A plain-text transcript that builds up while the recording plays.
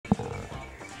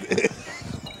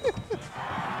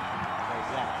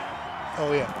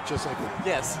Oh yeah, just like that.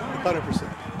 Yes. 100%.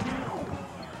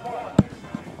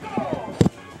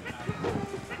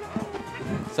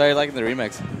 So you're liking the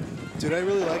remix? Dude, I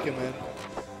really like it, man.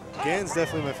 Gan's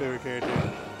definitely my favorite character.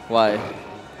 Why?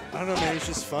 I don't know, man. He's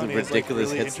just fun. The He has, ridiculous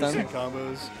like, really hits done? interesting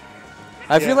combos.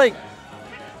 I feel like,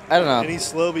 I don't know. And he's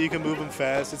slow, but you can move him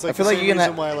fast. It's like I feel the like same you can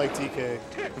reason why I like TK.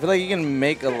 I feel like you can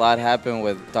make a lot happen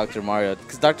with Dr. Mario.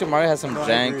 Because Dr. Mario has some No, I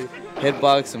jank agree.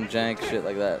 hitbox, some jank shit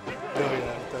like that. Oh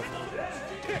yeah,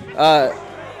 definitely.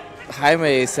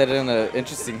 Jaime said it in an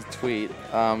interesting tweet.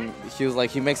 He was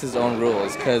like, he makes his own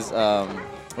rules. Because,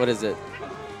 what is it?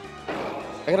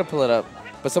 I gotta pull it up.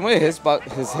 But some of his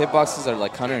hitboxes are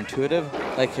like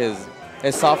counterintuitive. Like his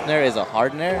soft nair is a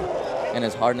hard nair, and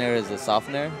his hard nair is a soft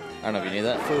nair. I don't know if you knew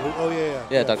that. Oh yeah.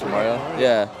 Yeah, Dr. Mario.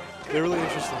 Yeah. They're really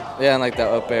interesting. Yeah, and like the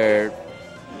up air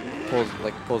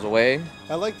pulls away.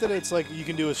 I like that it's like you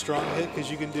can do a strong hit because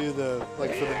you can do the for the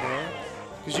nair.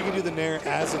 Because you can do the nair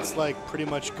as it's like pretty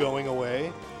much going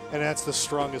away, and that's the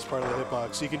strongest part of the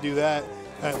hitbox. So you can do that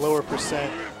at lower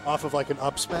percent off of like an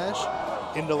up smash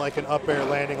into like an up air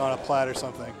landing on a plat or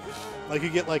something. Like you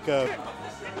get like a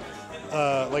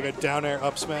down air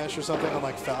up smash or something on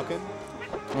like Falcon,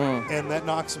 and that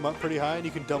knocks him up pretty high, and you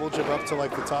can double jump up to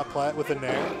like the top plat with a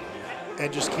nair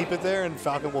and just keep it there, and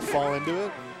Falcon will fall into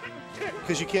it.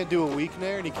 Because you can't do a weak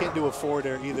nair and you can't do a forward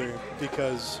air either,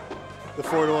 because the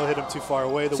forward will hit him too far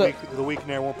away. The weak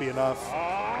nair won't be enough.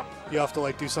 You have to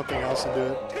like do something else and do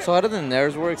it. So how do the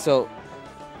nairs work? So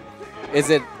is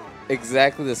it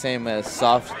exactly the same as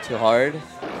soft to hard?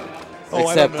 Oh,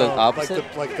 except I don't know. the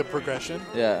opposite? Like the progression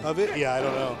Yeah. of it? Yeah, I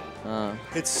don't know.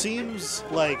 It seems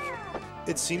like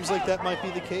that might be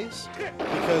the case,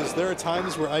 because there are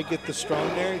times where I get the strong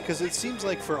nair, because it seems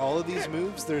like for all of these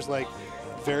moves there's like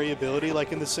variability,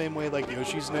 like in the same way like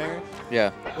Yoshi's nair.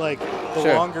 Yeah. Like the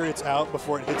Sure. longer it's out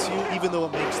before it hits you, even though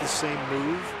it makes the same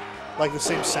move, like the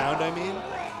same sound, I mean,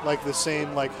 like the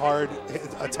same like hard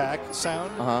attack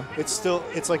sound,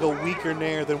 it's like a weaker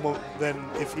nair than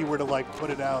if he were to like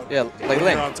put it out. Yeah, like when Link.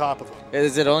 you're on top of him.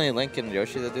 Is it only Link and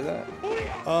Yoshi that do that?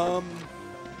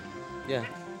 Yeah.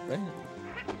 Right?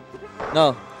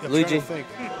 No, I'm Luigi. trying to think.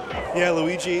 Yeah,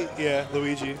 Luigi. Yeah,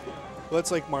 Luigi. Well,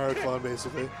 that's like Mario clone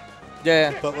basically.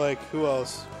 Yeah. But like, who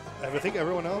else? I think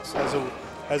everyone else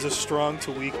has a strong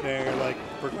to weak nair like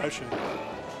progression.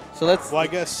 So let's. Well, I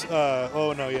guess.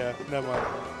 Oh no, yeah, never mind.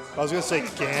 I was gonna say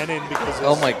Ganon because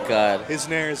Oh my God. his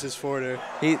nair is his forward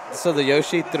air. So the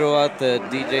Yoshi threw out the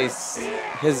DJ's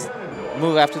his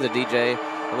move after the DJ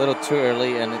a little too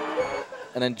early, and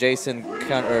then Jason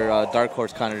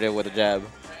Darkhorse countered it with a jab.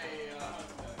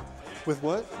 With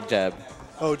what? Jab.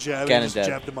 Oh, jab. Ganon Just jab.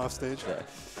 jabbed him off stage. Yeah.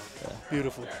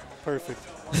 Beautiful. Perfect.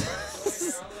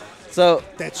 So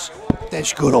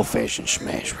That's good old-fashioned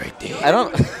smash right there. I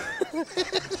don't.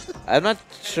 I'm not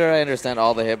sure I understand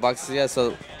all the hitboxes yet.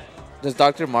 So does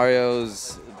Dr.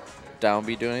 Mario's down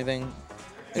B do anything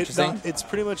interesting? It's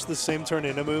pretty much the same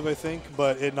tornado move, I think,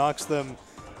 but it knocks them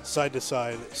side to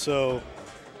side. So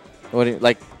What do you,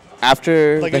 like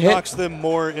after like the it hit? knocks them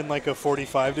more in like a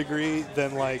 45 degree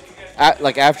than like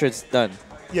Like after it's done.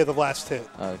 yeah, the last hit.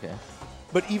 Oh, okay.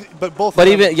 But both. But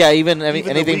of them, even the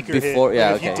anything weaker before, hit,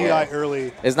 yeah, like okay. if you DI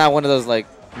early. It's not one of those like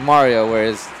Mario where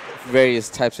it's various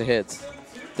types of hits. No,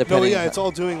 Depending yeah, it's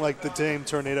all doing like the same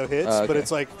tornado hits, Oh, but okay.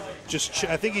 it's like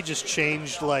I think he just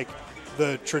changed like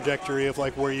the trajectory of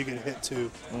like where you get hit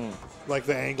to, like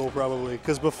the angle probably.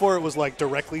 Because before it was like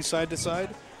directly side to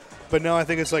side, but now I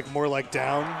think it's like more like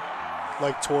down,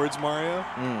 like towards Mario,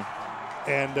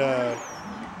 and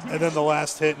then the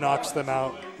last hit knocks them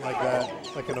out like that,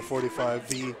 like in a 45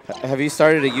 V. Have you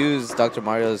started to use Dr.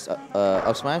 Mario's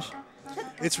up smash?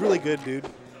 It's really good, dude.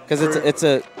 Because it's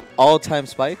a all-time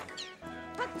spike.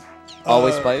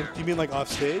 Always spike. You mean like off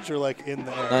stage or like in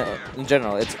the air? No, in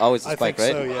general, it's always a I spike,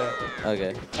 think right? so, yeah.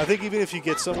 Okay. I think even if you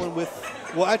get someone with,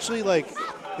 well, actually, like,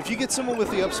 if you get someone with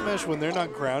the up smash when they're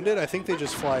not grounded, I think they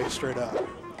just fly straight up.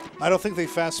 I don't think they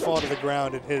fast fall to the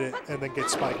ground and hit it and then get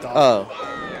spiked off.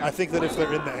 Oh. I think that if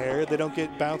they're in the air, they don't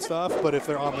get bounced off, but if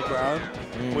they're on the ground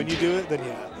when you do it, then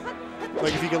yeah.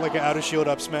 Like if you get like an out of shield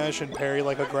up smash and parry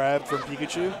like a grab from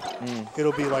Pikachu,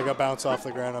 it'll be like a bounce off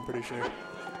the ground, I'm pretty sure.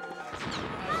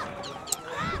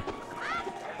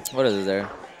 What is it there?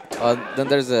 Then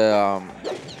there's the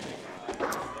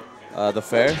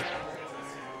fair.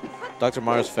 Dr.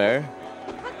 Mario's fair.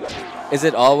 Is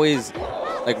it always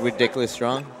like ridiculous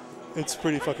strong? It's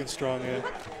pretty fucking strong, yeah.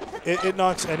 It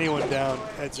knocks anyone down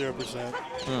at 0%.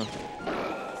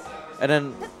 And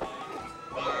then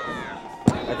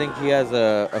I think he has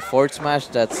a forward smash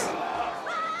that's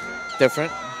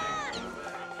different.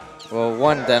 Well,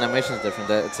 one, the animation is different.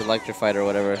 It's electrified or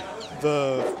whatever.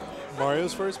 The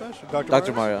Mario's first Smash?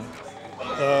 Dr. Mario.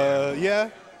 Yeah.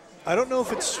 I don't know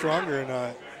if it's stronger or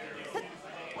not.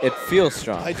 It feels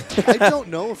strong. I don't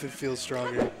know if it feels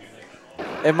stronger.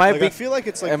 It might be. I feel like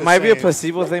it's like it the might be a same.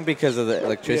 placebo thing because of the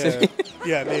electricity.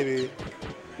 Yeah, maybe.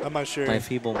 I'm not sure. My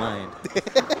feeble mind.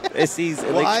 It sees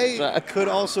Well, I electric. could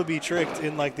also be tricked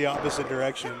in like the opposite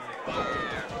direction.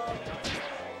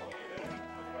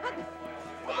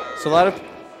 So a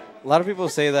lot of people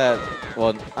say that.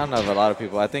 Well, I don't know if a lot of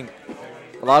people. I think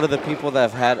a lot of the people that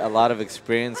have had a lot of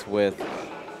experience with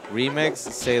remakes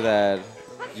say that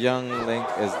Young Link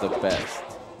is the best.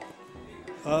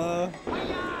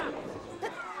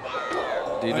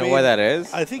 Do you know why that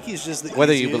is? I think he's just the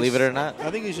Whether easiest. you believe it or not. I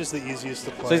think he's just the easiest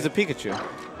to play. So he's a Pikachu.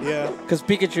 Yeah. Because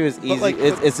Pikachu is easy. like,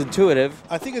 it's intuitive.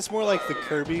 I think it's more like the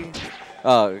Kirby,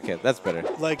 Oh, okay, that's better.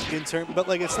 like in term, but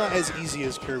like it's not as easy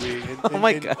as Kirby. Oh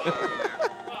my god.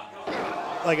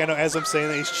 Like I know, as I'm saying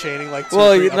that, he's chaining like. Two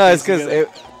Well, or three no, it's upbeats because together.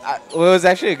 it was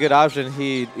actually a good option.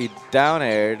 He down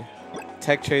aired,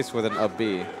 tech chase with an up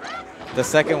B. The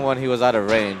second one he was out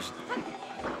of range,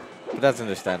 but that's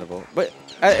understandable. But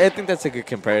I think that's a good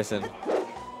comparison,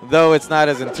 though it's not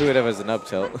as intuitive as an up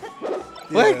tilt.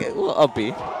 Yeah. Well, up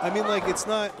B. I mean, like it's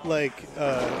not like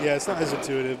yeah, it's not as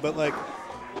intuitive, but like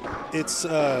it's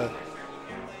like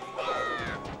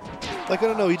I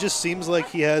don't know. He just seems like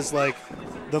he has like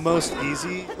the most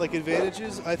easy like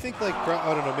advantages. I think like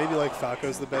I don't know, maybe like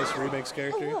Falco's the best remakes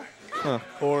character. Huh.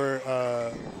 Or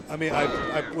I mean,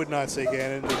 I would not say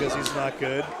Ganon because he's not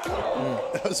good.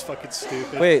 That was fucking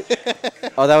stupid. Wait.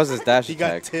 Oh, that was his dash He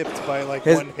attack. got tipped by like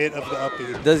His- one hit of the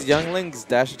uppie. Does Young Link's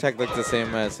dash attack look the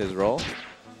same as his roll?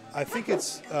 I think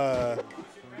it's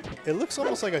it looks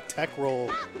almost like a tech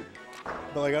roll,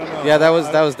 but like I don't know. Yeah, that was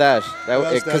dash. that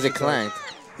was Because dash it attack. clanked.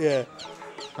 Yeah.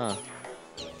 Huh.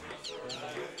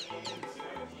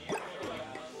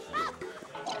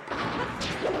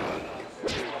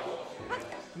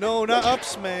 No, not up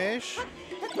smash.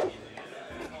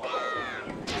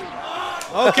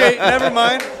 Okay, never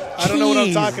mind. I don't know what I'm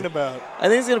Jeez. talking about. I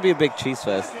think it's gonna be a big cheese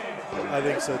fest I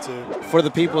think so too. for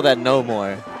the people that know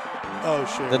more, Oh,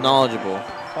 sure. the knowledgeable,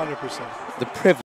 100%. the privileged.